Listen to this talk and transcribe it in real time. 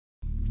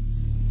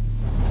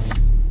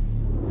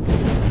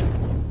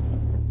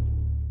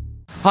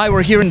Hi,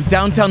 we're here in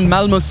downtown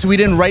Malmö,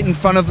 Sweden, right in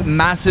front of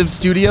Massive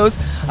Studios.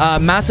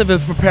 Massive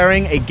is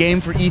preparing a game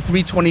for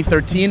E3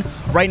 2013.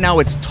 Right now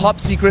it's top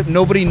secret,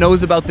 nobody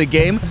knows about the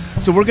game.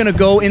 So we're gonna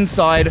go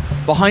inside,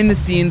 behind the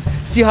scenes,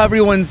 see how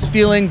everyone's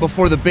feeling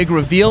before the big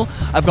reveal.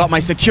 I've got my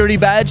security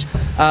badge.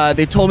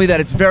 They told me that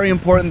it's very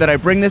important that I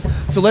bring this.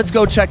 So let's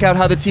go check out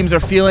how the teams are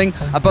feeling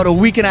about a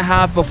week and a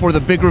half before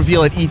the big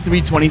reveal at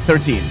E3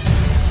 2013.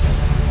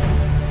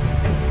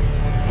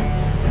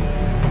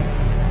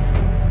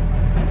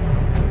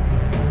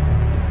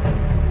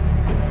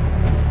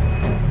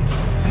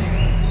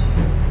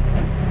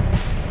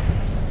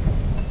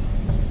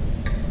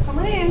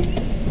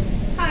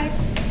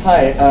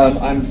 Hi,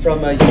 I'm from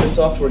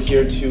Ubisoft. We're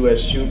here to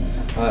shoot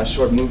a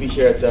short movie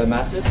here at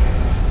Massive.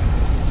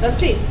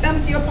 Please,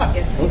 empty your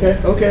pockets. Okay.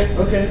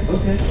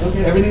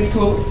 Everything's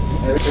cool.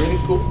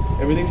 Everything's cool.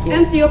 Everything's cool.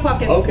 Empty your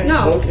pockets. Okay.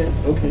 Now. Okay.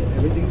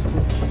 Everything's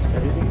cool.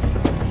 Everything's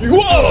cool.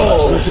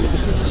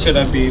 Whoa! Should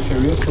I be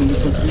serious on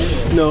this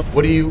one? No.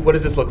 What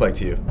does this look like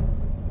to you?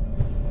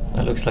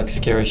 That looks like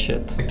scary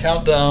shit. The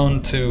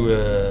countdown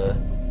to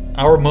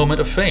our moment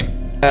of fame.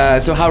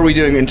 So how are we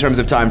doing in terms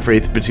of time for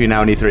between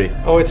now and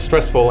E3? Oh, it's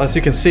stressful. As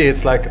you can see,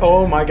 it's like,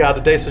 oh my god,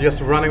 the days are just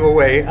running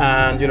away,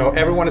 and you know,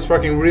 everyone is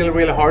working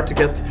really hard to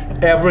get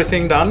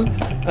everything done,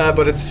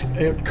 but it's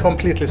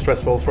completely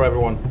stressful for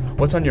everyone.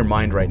 What's on your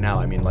mind right now?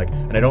 I mean, like,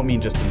 and I don't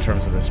mean just in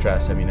terms of the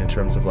stress. I mean in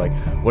terms of like,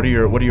 what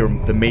are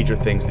the major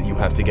things that you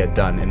have to get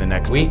done in the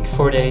next week,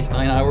 4 days,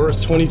 9 hours,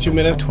 22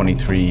 minutes,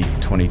 23,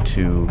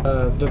 22.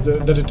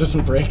 That it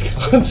doesn't break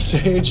on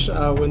stage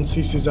when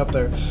CC's up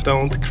there.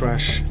 Don't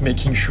crash.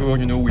 Making sure,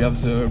 you know, we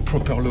have the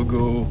proper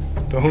logo.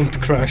 Don't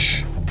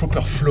crash.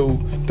 Proper flow.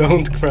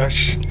 Don't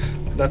crash.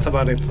 That's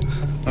about it.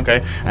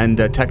 Okay, and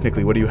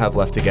technically, what do you have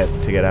left to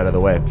get out of the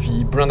way?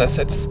 The brand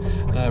assets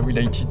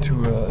related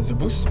to the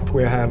booth.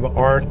 We have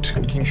art.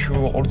 Making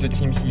sure all the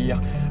team here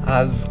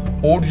has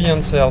all the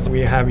answers.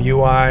 We have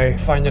UI.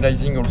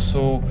 Finalizing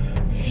also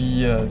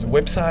the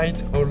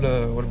website, all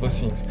those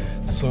things.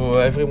 So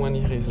everyone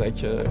here is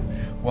like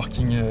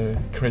working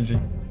crazy.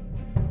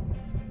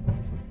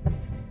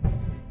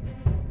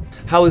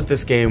 How is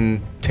this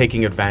game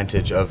taking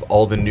advantage of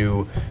all the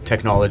new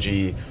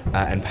technology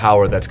and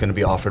power that's going to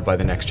be offered by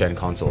the next-gen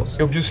consoles?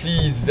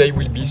 Obviously, they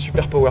will be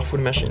super powerful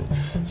machines.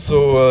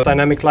 So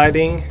dynamic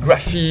lighting,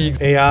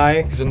 graphics,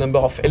 AI, the number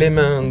of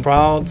elements,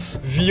 crowds.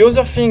 The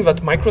other thing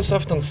that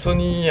Microsoft and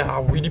Sony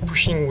are really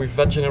pushing with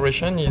that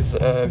generation is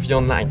the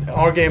online.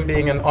 Our game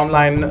being an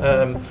online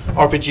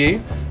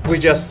RPG, we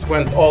just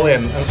went all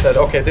in and said,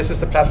 okay, this is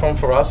the platform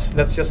for us.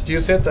 Let's just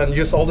use it and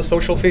use all the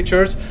social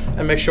features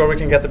and make sure we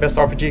can get the best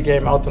RPG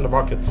game out on the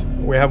market.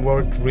 We have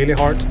worked really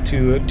hard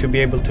to be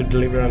able to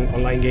deliver an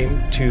online game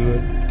to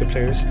the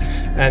players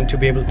and to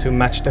be able to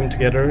match them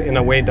together in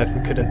a way that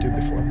we couldn't do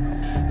before.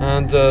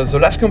 And the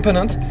last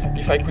component,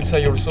 if I could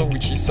say also,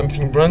 which is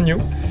something brand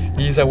new,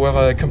 is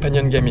our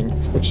companion gaming,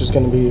 which is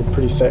going to be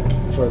pretty sick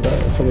for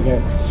the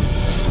game.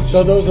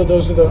 So those are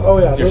the. Oh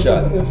yeah,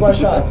 it's my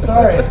shot.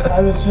 Sorry,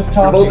 I was just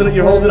talking.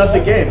 You're holding up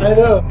the game. I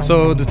know.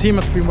 So the team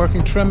has been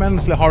working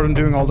tremendously hard on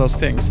doing all those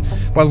things.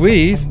 While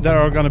we that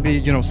are going to be,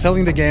 you know,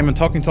 selling the game and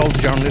talking to all the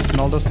journalists and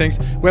all those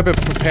things, we've been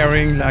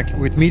preparing like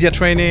with media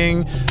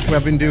training. We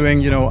have been doing,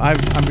 you know, I've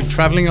been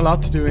traveling a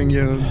lot, doing,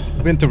 you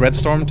know, been to Red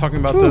Storm, talking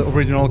about the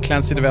original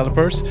Clancy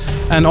developers,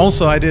 and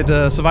also I did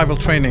survival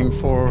training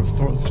for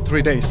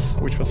 3 days,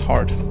 which was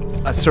hard.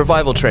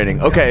 Survival training.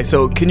 Okay,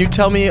 so can you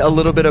tell me a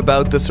little bit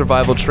about the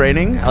survival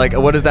training? Like,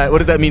 what does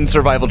that mean?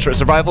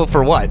 Survival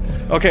for what?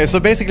 Okay,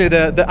 so basically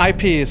the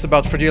IP is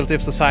about fragility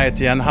of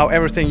society and how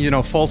everything, you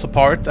know, falls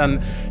apart.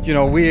 And you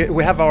know,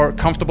 we have our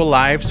comfortable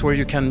lives where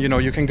you can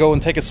go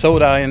and take a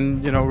soda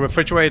in, you know,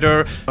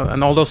 refrigerator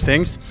and all those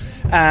things.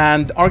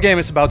 And our game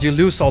is about you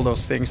lose all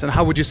those things and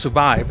how would you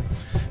survive?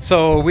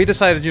 So we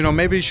decided, you know,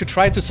 maybe you should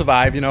try to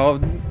survive, you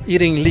know,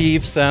 eating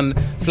leaves and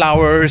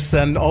flowers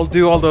and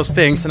do all those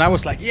things. And I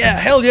was like, yeah,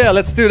 hell yeah,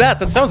 let's do that.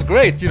 That sounds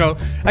great. You know,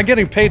 I'm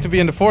getting paid to be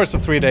in the forest for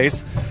 3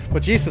 days,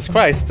 but Jesus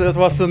Christ, it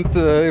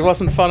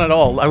wasn't fun at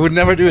all. I would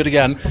never do it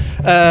again.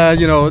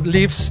 You know,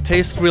 leaves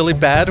taste really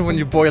bad when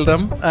you boil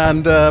them,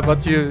 and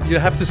but you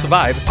have to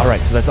survive. All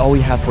right, so that's all we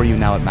have for you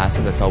now at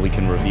Massive. That's all we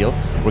can reveal.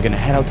 We're gonna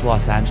head out to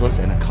Los Angeles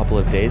in a couple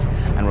of days,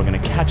 and we're gonna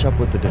catch up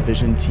with the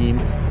Division team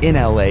in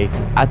LA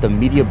at the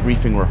media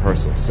briefing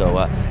rehearsal.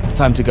 So it's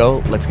time to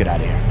go. Let's get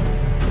out of here.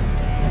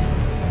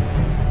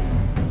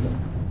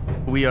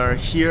 We are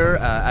here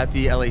at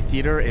the LA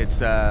Theater.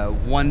 It's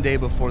 1 day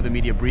before the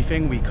media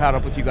briefing. We caught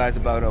up with you guys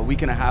about a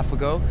week and a half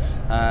ago.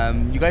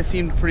 You guys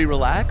seemed pretty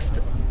relaxed,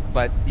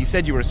 but you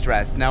said you were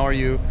stressed. Now how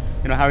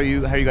are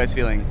you guys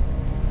feeling?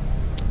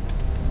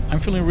 I'm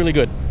feeling really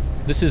good.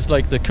 This is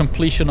like the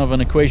completion of an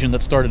equation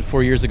that started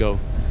 4 years ago.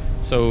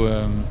 So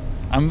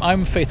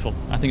I'm faithful.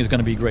 I think it's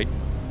going to be great.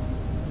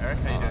 Eric,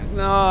 how you doing?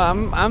 No,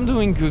 I'm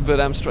doing good, but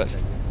I'm stressed.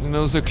 You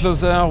know, the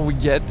closer we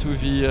get to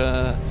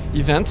the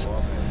event,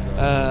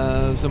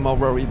 the more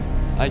worried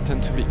I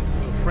tend to be.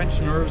 So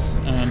French nerves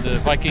and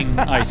Viking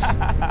ice.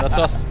 That's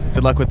us.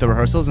 Good luck with the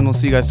rehearsals, and we'll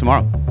see you guys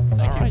tomorrow.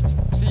 Thank you. Right.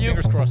 See you.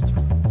 Fingers crossed.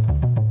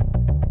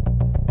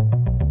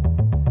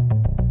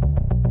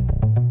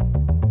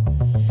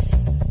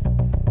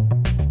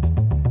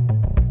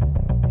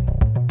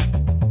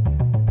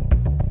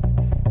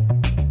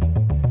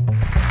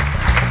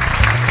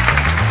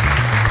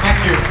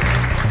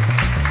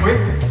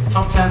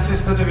 Top 10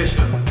 Sister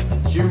Division,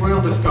 you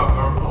will discover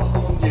a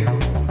whole new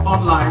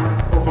online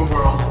open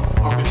world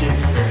RPG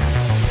experience.